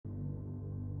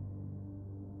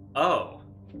Oh.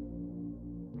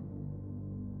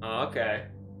 Oh, okay.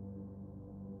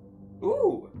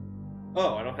 Ooh.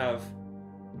 Oh, I don't have...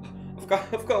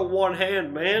 I've got one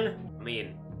hand, man. I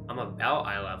mean, I'm about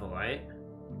eye level, right?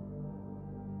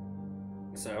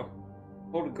 So,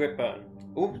 hold the grip button.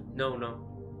 Ooh, no, no.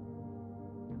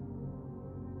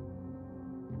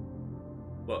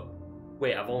 What?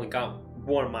 Wait, I've only got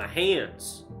one of my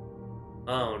hands.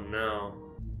 Oh, no.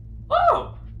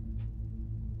 Oh!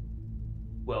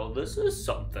 Well, this is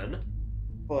something.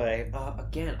 But,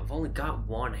 again, I've only got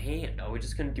one hand. Are we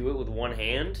just gonna do it with one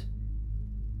hand?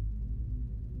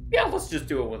 Yeah, let's just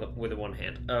do it with one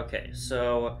hand. Okay,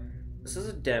 so this is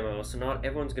a demo, so not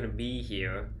everyone's gonna be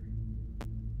here.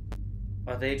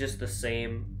 Are they just the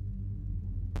same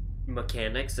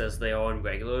mechanics as they are in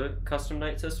regular custom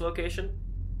night test location?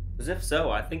 Because if so,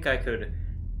 I think I could,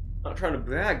 not trying to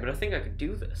brag, but I think I could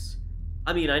do this.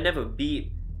 I mean, I never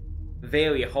beat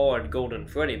very hard Golden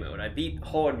Freddy mode. I beat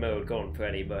hard mode Golden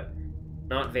Freddy, but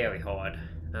not very hard.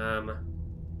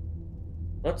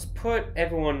 Let's put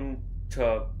everyone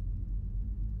to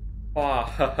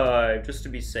 5, just to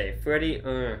be safe. Freddy,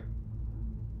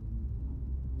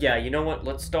 yeah, you know what?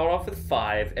 Let's start off with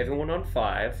 5. Everyone on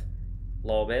 5.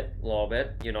 Little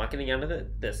bit. You're not getting out of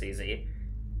it this easy.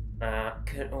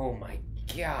 Oh my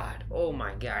god. Oh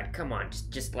my god. Come on,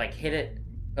 just like hit it.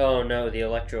 Oh no, the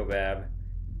Electrobab.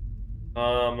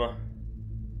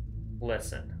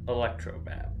 Listen,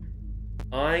 Electrobab.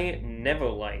 I never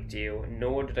liked you,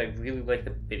 nor did I really like the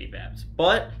Biddy-Babs.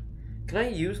 But, can I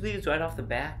use these right off the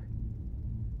bat?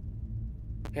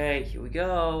 Okay, here we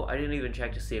go. I didn't even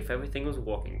check to see if everything was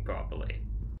working properly.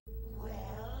 Well,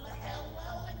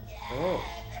 hello again. Oh.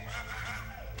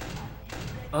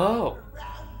 Oh.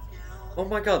 Oh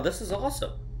my god, this is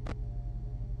awesome.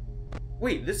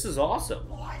 Wait, this is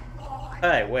awesome.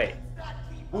 Hey, wait.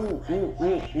 Ooh.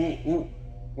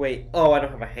 Wait, oh, I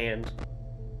don't have a hand.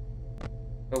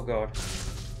 Oh god.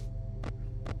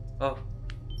 Oh.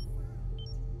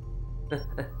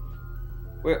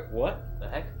 Wait, what the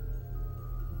heck?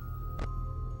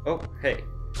 Oh, hey.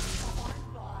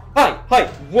 Hi,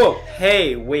 whoa,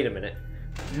 hey, wait a minute.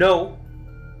 No.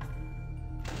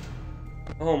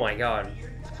 Oh my god.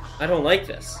 I don't like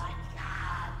this.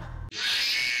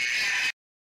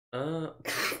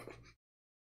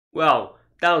 Well,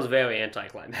 that was very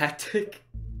anticlimactic.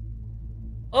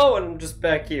 Oh, and I'm just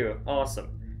back here.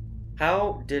 Awesome.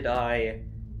 How did I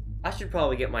should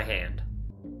probably get my hand.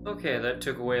 Okay, that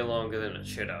took way longer than it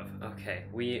should have. Okay,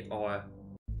 we are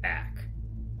back.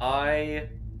 Well,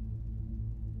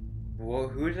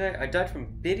 who did I died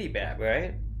from Biddy-Bab,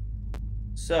 right?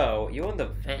 So, you're in the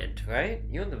vent, right?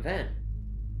 You're in the vent.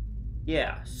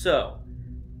 Yeah, so,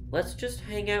 let's just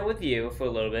hang out with you for a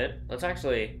little bit. Let's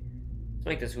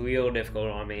make this real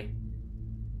difficult on me.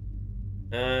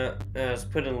 Let's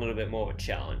put in a little bit more of a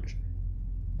challenge.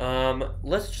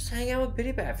 Let's just hang out with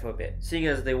Biddy-Bab for a bit, seeing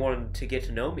as they wanted to get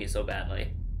to know me so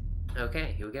badly.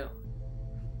 Okay, here we go.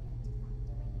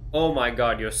 Oh my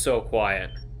god, you're so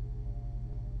quiet.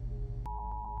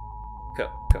 Come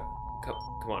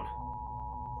on.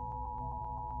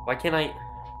 Why can't I...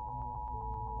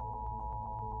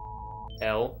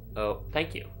 Oh,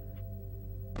 thank you.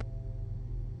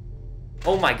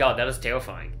 Oh my god, that is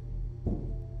terrifying.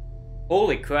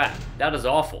 Holy crap, that is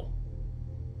awful.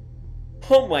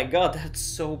 Oh my god, that's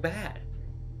so bad.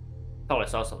 Oh, I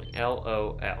saw something.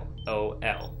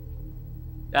 L-O-L-O-L.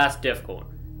 That's difficult.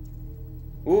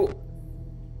 Ooh.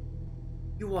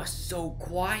 You are so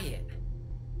quiet.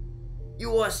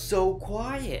 You are so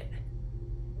quiet.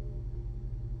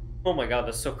 Oh my god,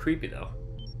 that's so creepy though.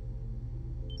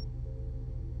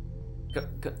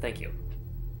 Thank you.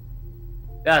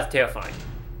 That's terrifying.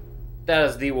 That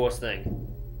is the worst thing.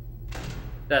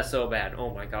 That's so bad.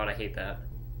 Oh my god, I hate that.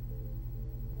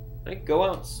 Can I go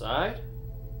outside?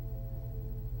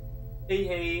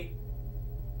 Hey.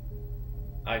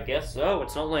 I guess so.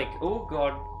 It's not like... Oh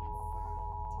god.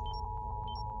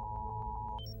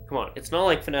 Come on. It's not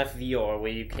like FNAF VR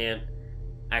where you can't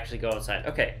actually go outside.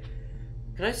 Okay.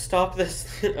 Can I stop this?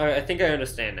 Alright, I think I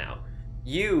understand now.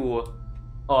 You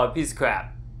are a piece of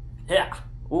crap. Yeah.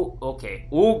 Oh, okay.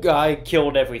 Oh, guy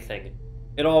killed everything.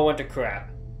 It all went to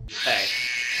crap. Hey.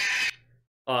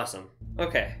 Awesome.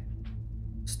 Okay.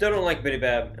 Still don't like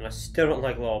Biddy-Bab, and I still don't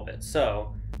like Lolbit.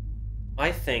 So,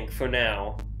 I think for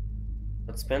now,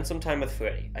 let's spend some time with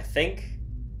Freddy. I think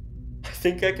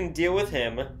I can deal with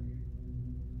him.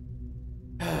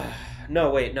 No,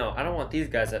 wait, no. I don't want these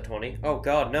guys at 20. Oh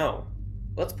god, no.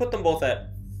 Let's put them both at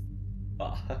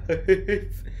 5.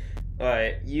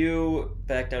 Alright, you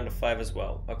back down to 5 as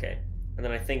well. Okay. And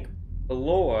then I think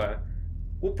Allure,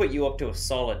 we'll put you up to a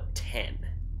solid 10.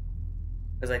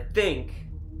 Because I think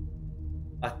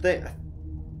I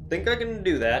can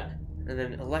do that. And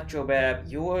then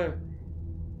Electrobab, you're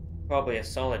probably a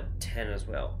solid 10 as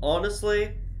well.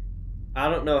 Honestly, I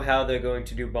don't know how they're going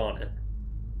to do Bonnet.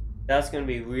 That's going to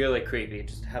be really creepy,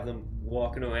 just have them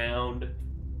walking around.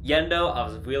 Yendo, I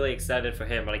was really excited for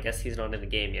him, but I guess he's not in the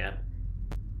game yet.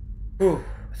 Whew,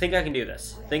 I think I can do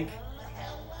this. I think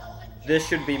this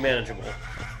should be manageable.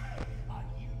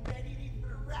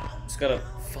 Just gotta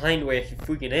find where he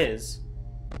freaking is.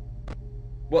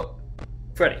 What?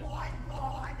 Freddy.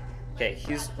 Okay,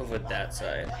 he's over that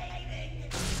side.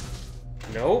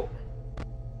 Nope.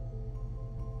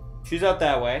 She's out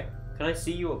that way. Can I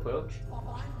see you approach?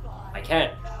 I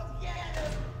can.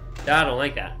 I don't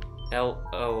like that.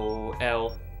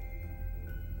 L-O-L.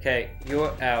 Okay,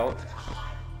 you're out.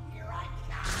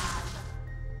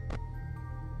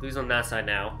 Who's on that side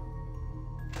now?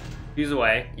 He's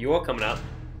away. You're coming up.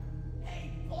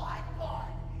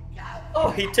 Oh,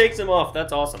 he takes him off.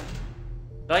 That's awesome.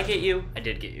 Did I get you? I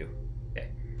did get you. Okay.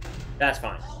 That's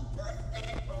fine.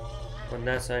 On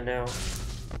that side now.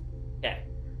 Okay.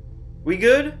 We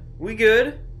good? We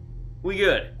good? We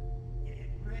good.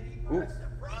 Ooh.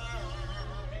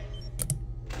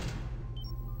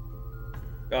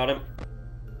 Got him.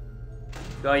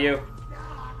 Got you.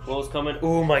 Will's coming.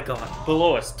 Oh my god.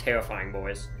 Below is terrifying,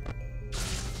 boys.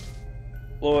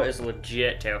 Below is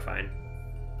legit terrifying.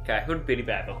 Okay, I heard Bitty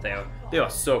Bab up there. They are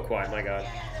so quiet, my god.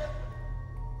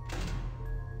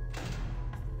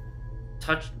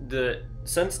 Touch the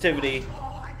sensitivity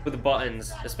with the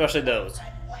buttons, especially those.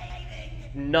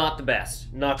 Not the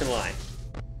best, not gonna lie.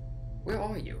 Where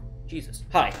are you? Jesus.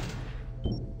 Hi.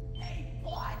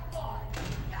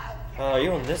 Oh,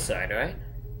 you're on this side, right?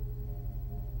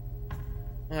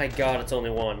 My god, it's only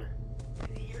one.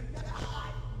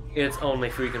 It's only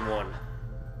freaking one.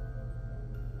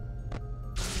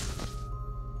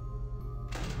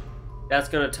 That's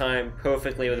gonna time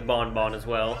perfectly with the Bonbon as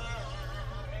well.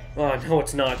 Oh, no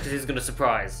it's not, because he's gonna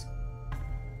surprise.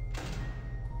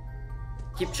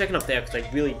 Keep checking up there, because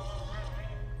I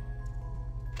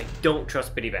don't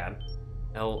trust Bitty Bab.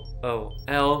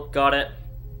 L-O-L, got it.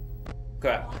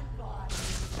 Crap.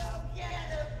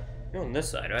 You're on this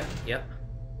side, right? Yep.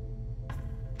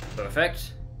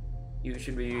 Perfect. You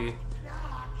should be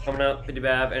coming up, Bitty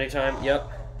Bab, anytime. Yep.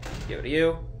 Give it to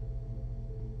you.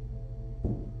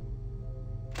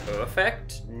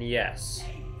 Perfect. Yes.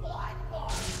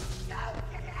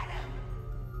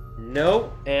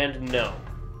 No and no.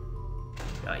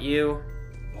 Got you.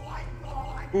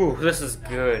 Ooh, this is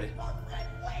good.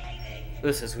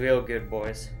 This is real good,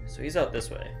 boys. So he's out this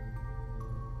way.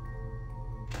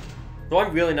 So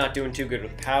I'm really not doing too good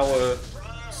with power.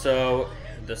 So,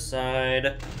 the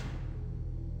side.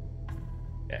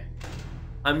 Okay.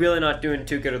 I'm really not doing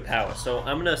too good with power. So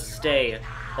I'm gonna stay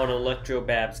on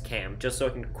Electrobab's cam, just so I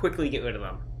can quickly get rid of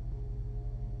them.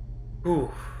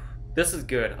 Ooh. This is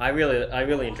good. I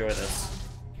really enjoy this.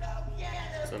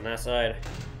 So on that side.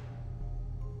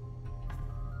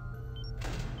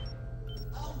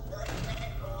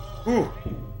 Ooh.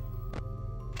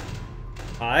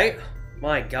 Alright.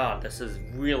 My god, this is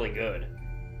really good.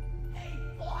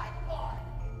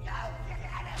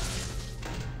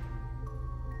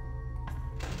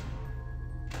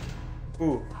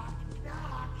 Ooh.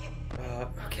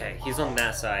 Okay, he's on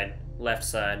that side. Left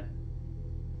side.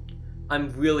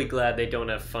 I'm really glad they don't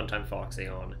have Funtime Foxy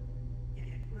on.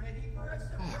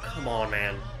 Oh, come on,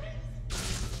 man.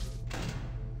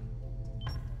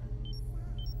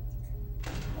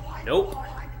 Nope.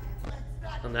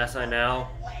 On that side now.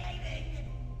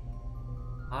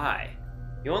 Hi.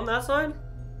 You on that side?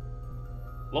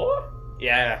 Lower?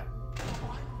 Yeah.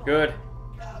 Good.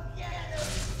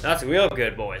 That's real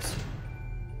good, boys.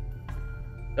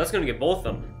 That's gonna get both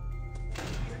of them.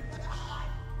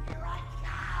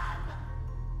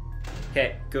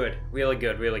 Okay, good. Really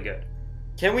good, really good.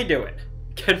 Can we do it?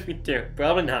 Can we do it?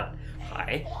 Probably not.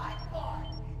 Hi.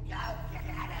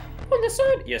 On this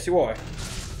side? Yes, you are.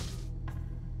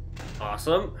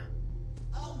 Awesome.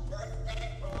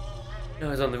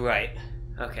 No, it's on the right.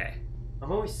 Okay.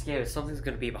 I'm always scared something's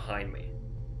gonna be behind me.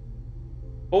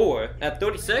 4 at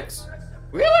 36?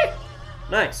 Really?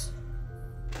 Nice.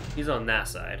 He's on that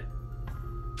side.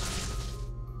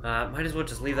 Might as well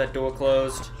just leave that door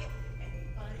closed.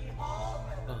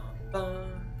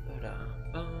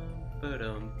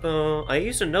 I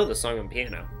used to know the song on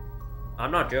piano.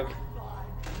 I'm not joking.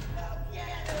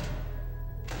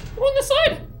 On the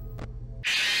side!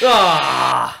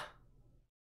 Ah!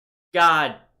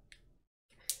 God.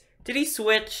 Did he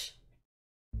switch?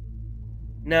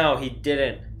 No, he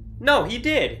didn't. No, he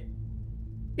did.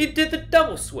 He did the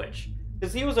double switch.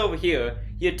 Because he was over here,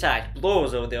 he attacked, Blow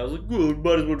was over there, I was like, oh,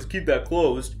 might as well just keep that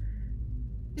closed.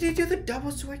 Did he do the double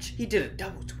switch? He did a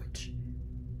double switch.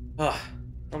 Ugh,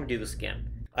 I'm gonna do this again.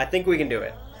 I think we can do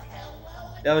it.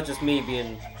 That was just me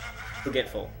being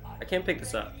forgetful. I can't pick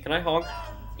this up. Can I honk?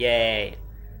 Yay.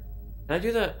 Can I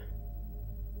do that?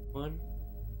 One?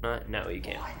 No, you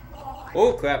can't.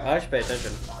 Oh crap, I should pay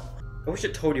attention. I wish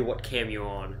it told you what cam you're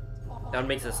on. That would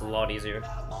make this a lot easier.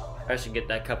 I should get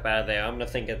that cup out of there. I'm gonna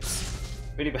think it's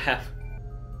pretty bad.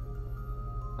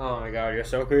 Oh my god, you're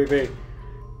so creepy.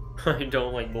 I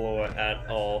don't like Blow at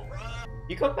all.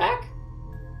 You come back?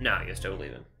 No, you're still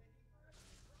leaving.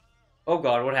 Oh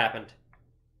god, what happened?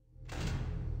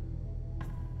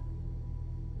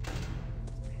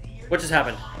 What just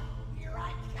happened?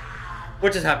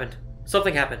 What just happened?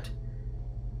 Something happened.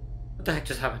 What the heck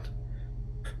just happened?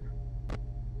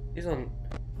 He's on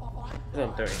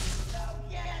 30.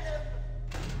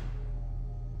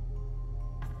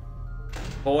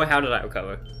 Boy, how did I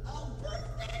recover?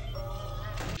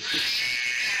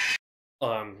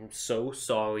 I'm so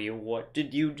sorry. What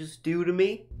did you just do to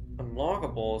me?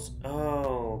 Unlockables?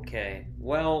 Oh, okay.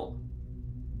 Well,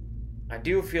 I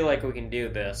do feel like we can do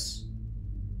this.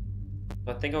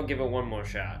 I think I'll give it one more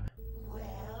shot.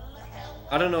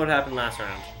 I don't know what happened last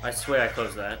round. I swear I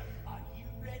closed that.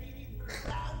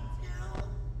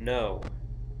 No.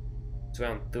 It's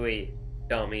round 3,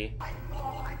 dummy.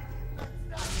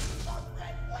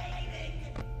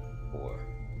 4.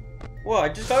 Whoa, I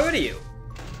just got rid of you.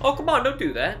 Oh, come on, don't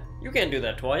do that. You can't do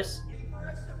that twice.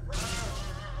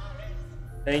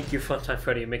 Thank you, Funtime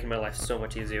Freddy. You're making my life so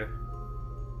much easier.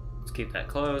 Let's keep that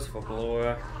closed for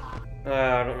Blora.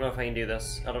 I don't know if I can do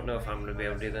this. I don't know if I'm gonna be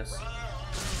able to do this.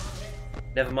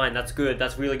 Never mind, that's good.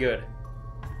 That's really good.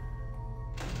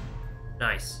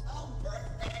 Nice.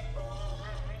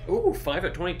 Ooh, 5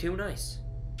 at 22, nice.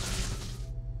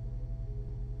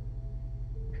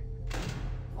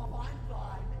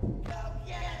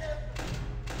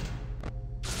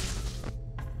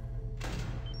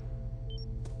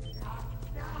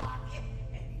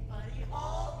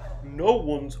 No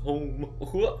one's home.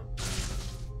 Oh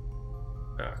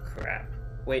crap.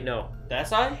 Wait, no. That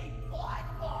side?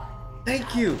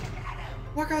 Thank you!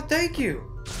 Oh my god, thank you!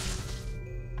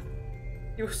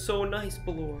 You're so nice,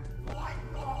 Balor.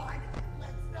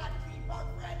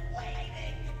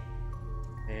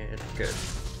 And good.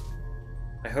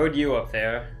 I heard you up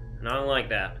there, and I don't like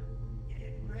that.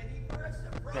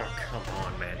 Oh, come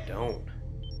on, man, don't.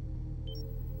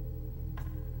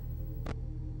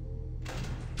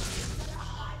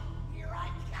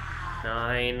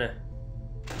 Nine.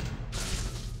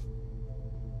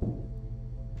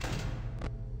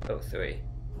 Oh, 3.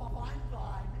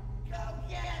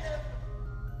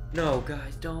 No,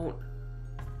 guys, don't.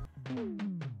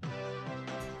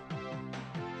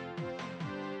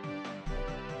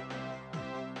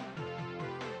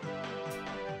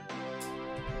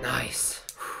 Nice.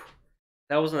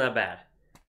 That wasn't that bad.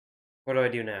 What do I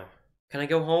do now? Can I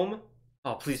go home?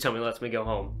 Oh, please tell me it lets me go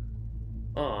home.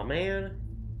 Aw, man.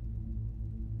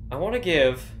 I want to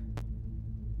give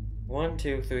 1,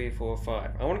 2, 3, 4,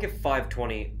 5. I want to give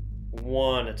 520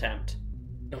 one attempt.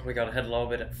 Oh my god, I had a little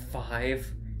bit at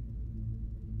 5.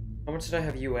 How much did I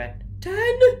have you at? 10?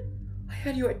 I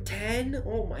had you at 10?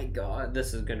 Oh my god,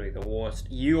 this is going to be the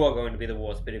worst. You are going to be the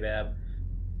worst, Bitty Bab.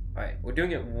 Alright, we're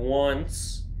doing it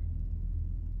once.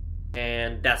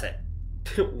 And that's it.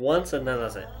 Once and then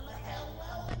that's it.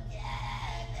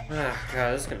 Ah,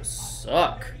 god, this is going to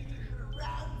suck.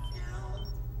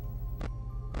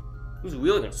 Who's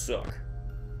really gonna suck?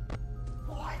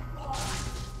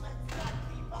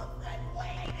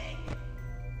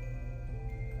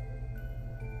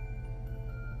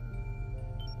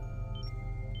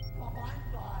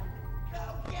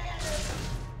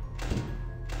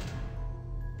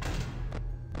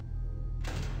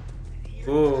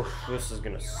 Ooh, this is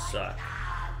gonna suck.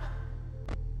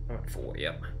 I'm at 4,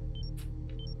 yep.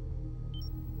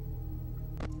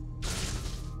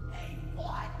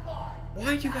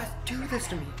 Why do you guys do this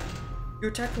to me?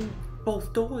 You're attacking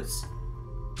both doors.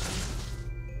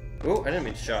 Oh, I didn't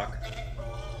mean to shock.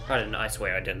 I didn't, I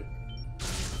swear I didn't.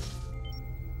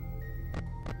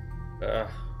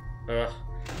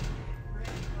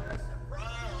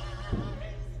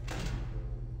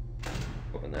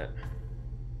 Open that.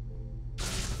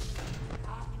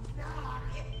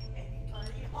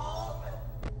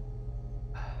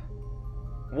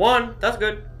 1, that's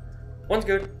good. 1's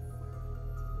good.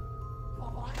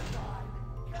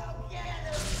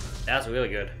 That's really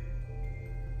good.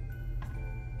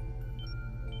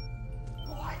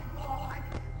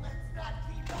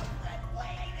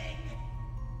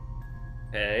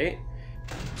 Okay.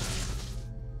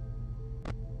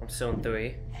 I'm still in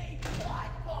 3. Hey, Blood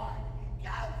Boy,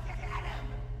 go get him!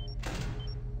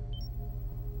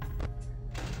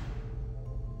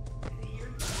 Dear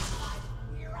God,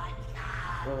 here I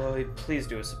come! Oh, please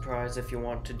do a surprise if you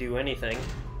want to do anything.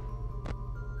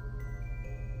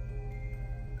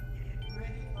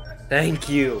 Ready for a Thank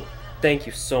you. Thank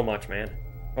you so much, man.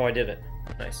 Oh, I did it.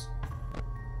 Nice.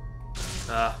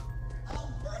 Oh,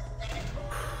 birthday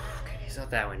boy! Okay, he's not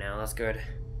that way now. That's good.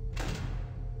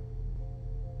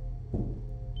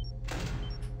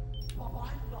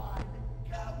 Blood Boy,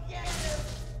 go get him!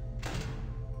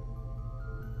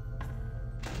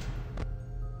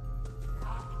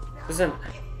 Isn't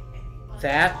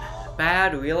that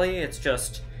bad, really? It's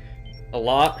just a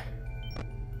lot.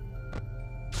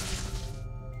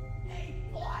 Hey,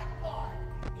 Blood Boy,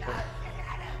 go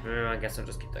get him! I guess I'll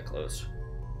just keep that closed.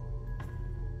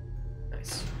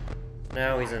 Nice.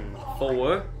 Now he's in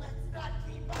 4. Let's not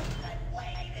keep our friend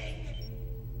waiting!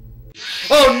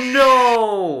 Oh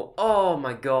no! Oh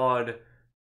my god.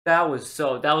 That was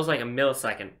like a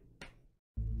millisecond.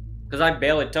 Because I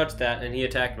barely touched that and he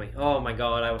attacked me. Oh my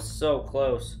god, I was so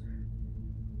close.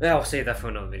 I'll save that for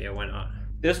another video, why not?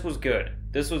 This was good.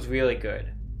 This was really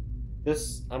good.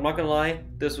 I'm not gonna lie,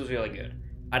 this was really good.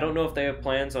 I don't know if they have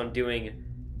plans on doing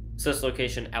this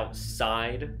location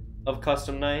outside of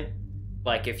custom night.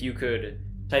 Like if you could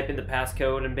type in the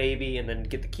passcode and baby and then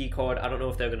get the key card. I don't know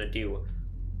if they're gonna do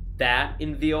that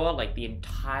in VR, like the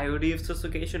entirety of this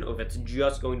location, or if it's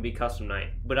just going to be custom night.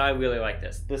 But I really like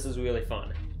this. This is really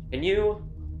fun. Can you...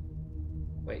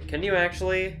 Wait, can you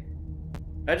actually...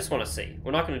 I just want to see.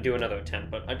 We're not going to do another attempt,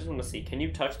 but I just want to see. Can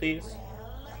you touch these?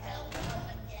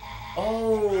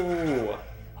 Oh!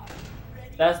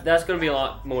 That's going to be a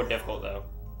lot more difficult, though.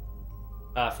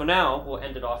 For now, we'll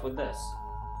end it off with this.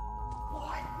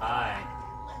 Bye.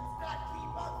 Let's not keep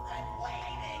our friend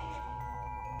waiting!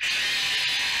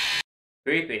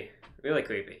 Creepy. Really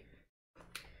creepy.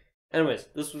 Anyways,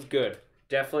 this was good.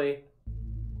 Definitely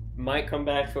might come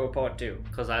back for a part 2,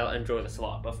 because I enjoy this a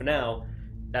lot. But for now,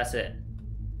 that's it.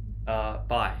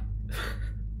 Bye.